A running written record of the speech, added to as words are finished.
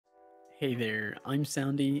Hey there, I'm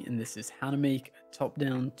Soundy, and this is how to make a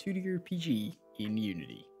top-down 2D RPG in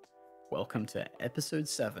Unity. Welcome to episode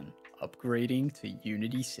 7, upgrading to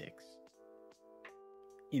Unity 6.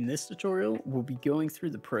 In this tutorial, we'll be going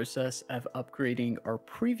through the process of upgrading our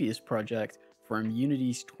previous project from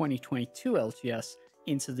Unity's 2022 LTS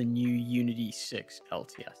into the new Unity 6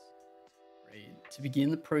 LTS. Right. To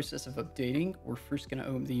begin the process of updating, we're first going to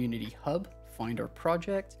open the Unity hub, find our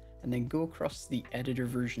project, and then go across the editor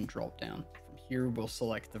version dropdown. From here, we'll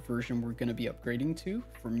select the version we're going to be upgrading to.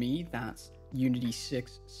 For me, that's Unity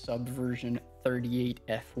 6 subversion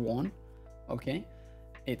 38F1. Okay.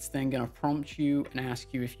 It's then going to prompt you and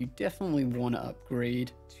ask you if you definitely want to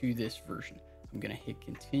upgrade to this version. I'm going to hit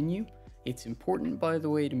continue. It's important, by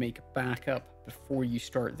the way, to make a backup before you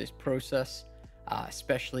start this process,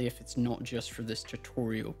 especially if it's not just for this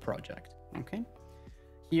tutorial project. Okay.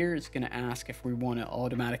 Here it's going to ask if we want to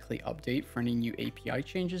automatically update for any new API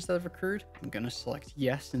changes that have occurred. I'm going to select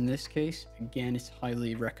yes in this case. Again, it's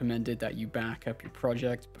highly recommended that you back up your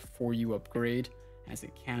project before you upgrade, as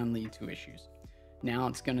it can lead to issues. Now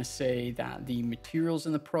it's going to say that the materials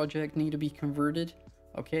in the project need to be converted,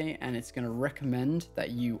 okay, and it's going to recommend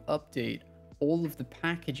that you update all of the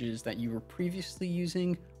packages that you were previously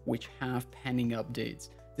using which have pending updates.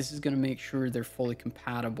 This is going to make sure they're fully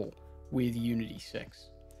compatible with Unity 6.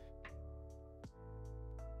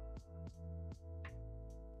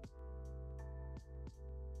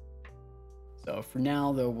 So for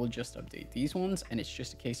now though, we'll just update these ones, and it's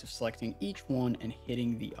just a case of selecting each one and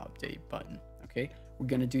hitting the update button. Okay, we're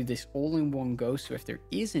going to do this all in one go, so if there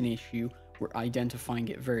is an issue, we're identifying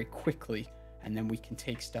it very quickly, and then we can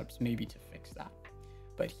take steps maybe to fix that.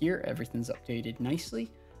 But here everything's updated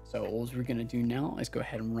nicely, so all we're going to do now is go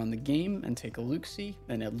ahead and run the game and take a look-see,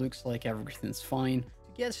 and it looks like everything's fine.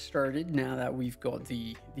 To get started, now that we've got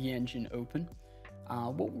the engine open,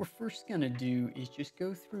 what we're first going to do is just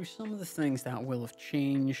go through some of the things that will have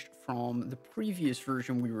changed from the previous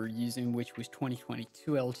version we were using, which was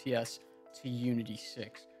 2022 LTS to Unity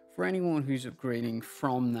 6. For anyone who's upgrading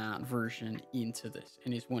from that version into this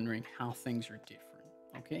and is wondering how things are different,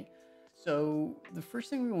 okay? So the first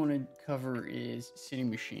thing we want to cover is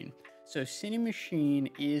Cinemachine. So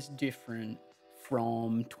Cinemachine is different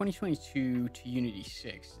from 2022 to Unity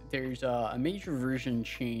 6. There's a major version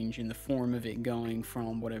change in the form of it going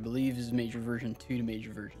from what I believe is major version 2 to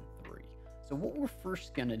major version 3. So what we're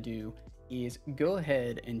first going to do is go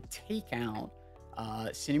ahead and take out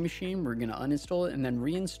Cinemachine. We're going to uninstall it and then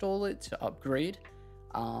reinstall it to upgrade.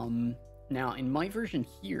 Now in my version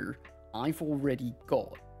here, I've already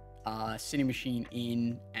got Cinemachine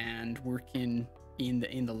in and working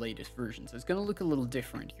in the latest version. So it's going to look a little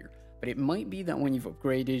different here. But it might be that when you've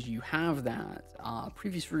upgraded, you have that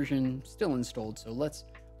previous version still installed. So let's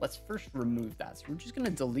first remove that. So we're just going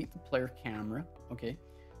to delete the player camera. Okay.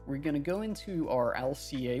 We're going to go into our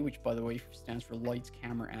LCA, which by the way stands for lights,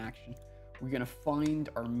 camera, action. We're going to find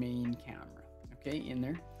our main camera, okay, in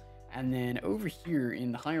there. And then over here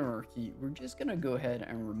in the hierarchy, we're just going to go ahead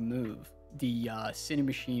and remove the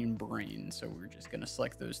Cinemachine brain. So we're just going to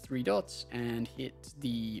select those three dots and hit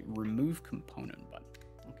the remove component button.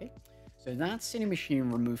 Okay, so that's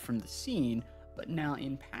Cinemachine removed from the scene, but now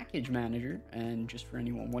in Package Manager, and just for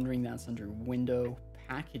anyone wondering, that's under Window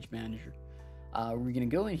Package Manager, we're going to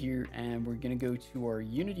go in here and we're going to go to our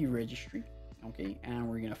Unity registry, okay, and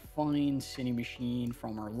we're going to find Cinemachine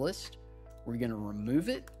from our list. We're going to remove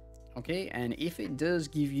it, okay, and if it does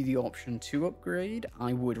give you the option to upgrade,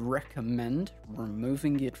 I would recommend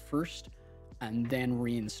removing it first and then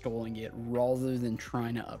reinstalling it rather than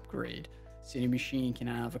trying to upgrade. Cinemachine can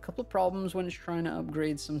have a couple of problems when it's trying to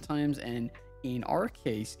upgrade sometimes, and in our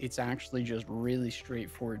case, it's actually just really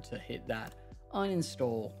straightforward to hit that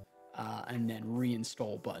uninstall and then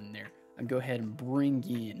reinstall button there, and go ahead and bring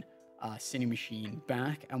in Cinemachine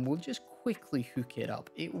back, and we'll just quickly hook it up.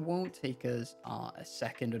 It won't take us a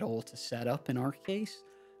second at all to set up in our case,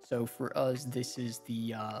 so for us, this is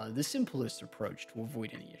the simplest approach to avoid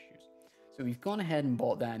any issues. So we've gone ahead and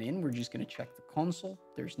bought that in. We're just going to check the console.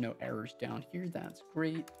 There's no errors down here. That's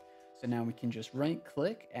great. So now we can just right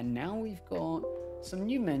click, and now we've got some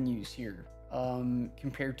new menus here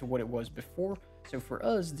compared to what it was before. So for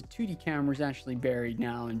us, the 2D camera is actually buried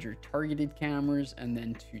now under targeted cameras and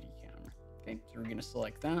then 2D camera. Okay, so we're going to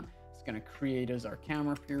select that. It's going to create us our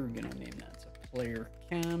camera up here. We're going to name that to player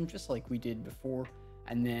cam, just like we did before.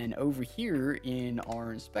 And then over here in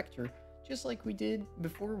our inspector, just like we did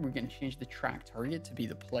before, we're going to change the track target to be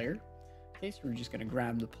the player. Okay, so we're just going to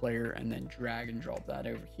grab the player and then drag and drop that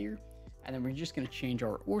over here. And then we're just going to change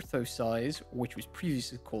our ortho size, which was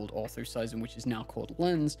previously called ortho size and which is now called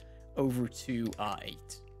lens, over to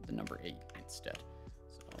 8. the number 8 instead.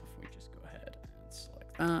 So if we just go ahead and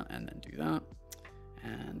select that and then do that,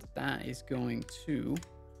 and that is going to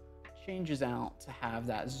changes out to have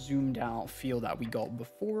that zoomed out feel that we got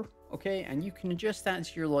before. Okay, and you can adjust that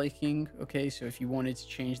to your liking. Okay, so if you wanted to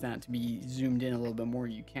change that to be zoomed in a little bit more,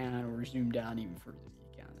 you can, or zoomed out even further,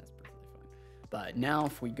 you can. That's perfectly fine. But now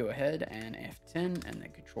if we go ahead and F10 and then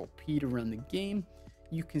Control P to run the game,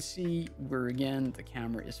 you can see where again the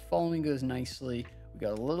camera is following us nicely. We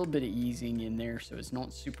got a little bit of easing in there, so it's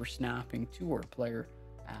not super snapping to our player,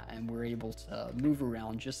 and we're able to move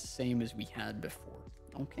around just the same as we had before.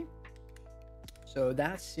 Okay, so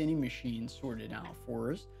that's Cinemachine sorted out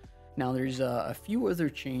for us. Now there's a few other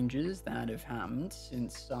changes that have happened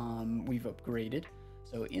since we've upgraded.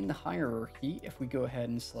 So in the hierarchy, if we go ahead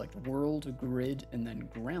and select world, grid, and then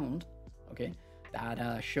ground, okay,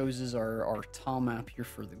 that shows us our tile map here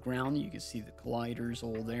for the ground. You can see the colliders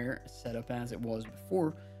all there set up as it was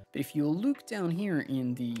before. But if you look down here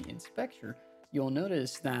in the inspector, you'll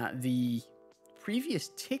notice that the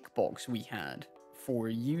previous tick box we had for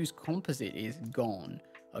use composite is gone.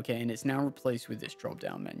 Okay, and it's now replaced with this drop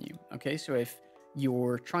down menu. Okay, so if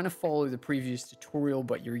you're trying to follow the previous tutorial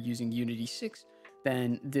but you're using Unity 6,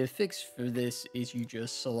 then the fix for this is you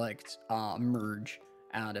just select merge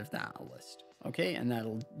out of that list. Okay, and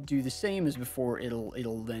that'll do the same as before.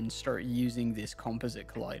 It'll then start using this composite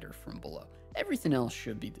collider from below. Everything else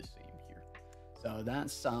should be the same here. So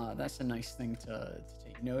that's a nice thing to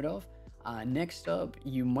take note of. Next up,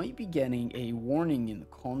 you might be getting a warning in the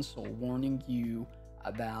console warning you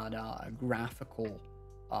about a graphical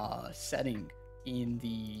setting in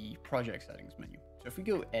the project settings menu. So if we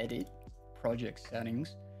go edit, project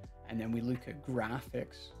settings, and then we look at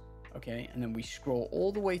graphics, okay, and then we scroll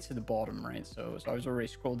all the way to the bottom, right? So I was already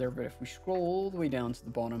scrolled there, but if we scroll all the way down to the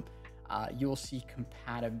bottom, you'll see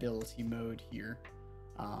compatibility mode here.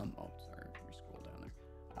 Oh, sorry, we scroll down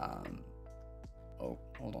there. Oh,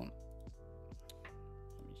 hold on.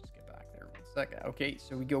 Second. Okay,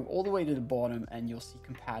 so we go all the way to the bottom and you'll see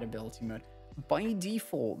compatibility mode. By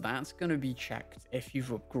default, that's going to be checked if you've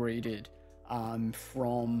upgraded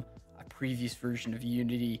from a previous version of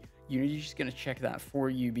Unity. Unity's just going to check that for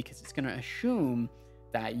you because it's going to assume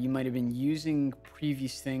that you might have been using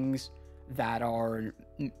previous things that are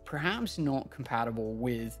perhaps not compatible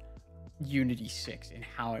with Unity 6 and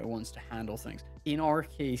how it wants to handle things. In our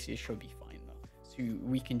case, it should be fine though. So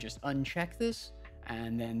we can just uncheck this,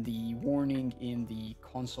 and then the warning in the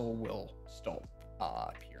console will stop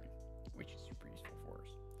appearing, which is super useful for us.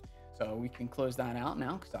 So we can close that out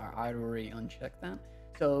now because I'd already unchecked that.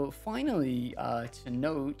 So finally, to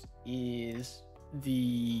note is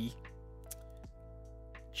the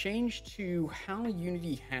change to how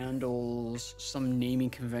Unity handles some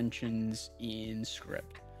naming conventions in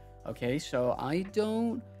script. Okay, so I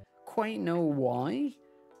don't quite know why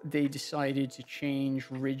they decided to change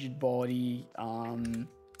rigid body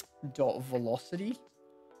dot velocity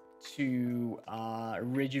to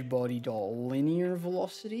rigid body dot linear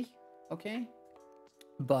velocity. Okay,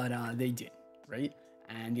 but they did, right?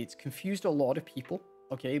 And it's confused a lot of people.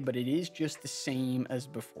 Okay, but it is just the same as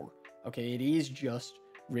before. Okay, it is just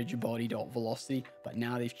rigid body dot velocity, but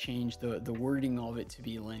now they've changed the wording of it to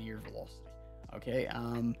be linear velocity. Okay,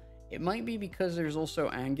 it might be because there's also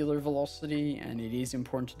angular velocity, and it is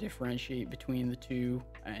important to differentiate between the two.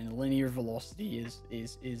 And linear velocity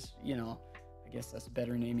is you know, I guess that's a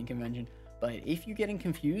better naming convention. But if you're getting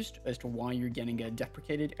confused as to why you're getting a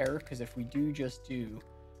deprecated error, because if we do just do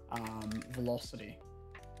velocity,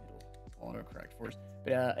 it'll autocorrect for us.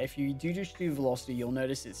 But if you do just do velocity, you'll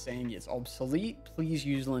notice it's saying it's obsolete. Please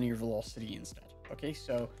use linear velocity instead. Okay,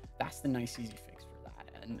 so that's the nice easy fix for that.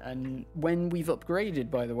 And when we've upgraded,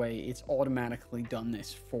 by the way, it's automatically done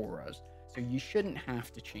this for us. So you shouldn't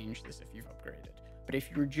have to change this if you've upgraded. But if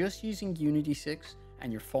you're just using Unity 6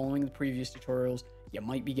 and you're following the previous tutorials, you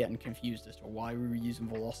might be getting confused as to why we were using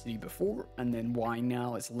velocity before and then why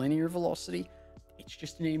now it's linear velocity. It's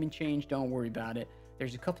just a naming change. Don't worry about it.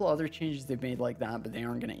 There's a couple other changes they've made like that, but they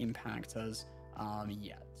aren't going to impact us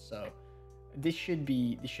yet. So this should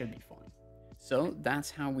be fine. So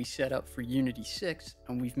that's how we set up for Unity 6,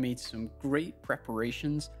 and we've made some great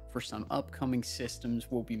preparations for some upcoming systems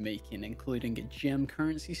we'll be making, including a gem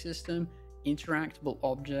currency system, interactable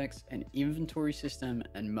objects, an inventory system,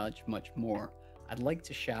 and much, much more. I'd like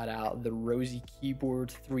to shout out the Rosie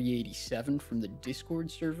Keyboard 387 from the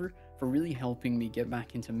Discord server for really helping me get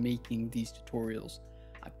back into making these tutorials.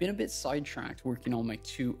 I've been a bit sidetracked working on my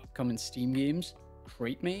two upcoming Steam games,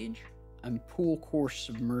 Crate Mage and Pool Course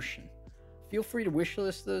Submersion. Feel free to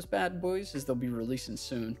wishlist those bad boys as they'll be releasing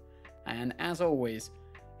soon. And as always,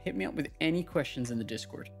 Hit me up with any questions in the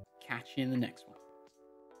Discord. Catch you in the next one.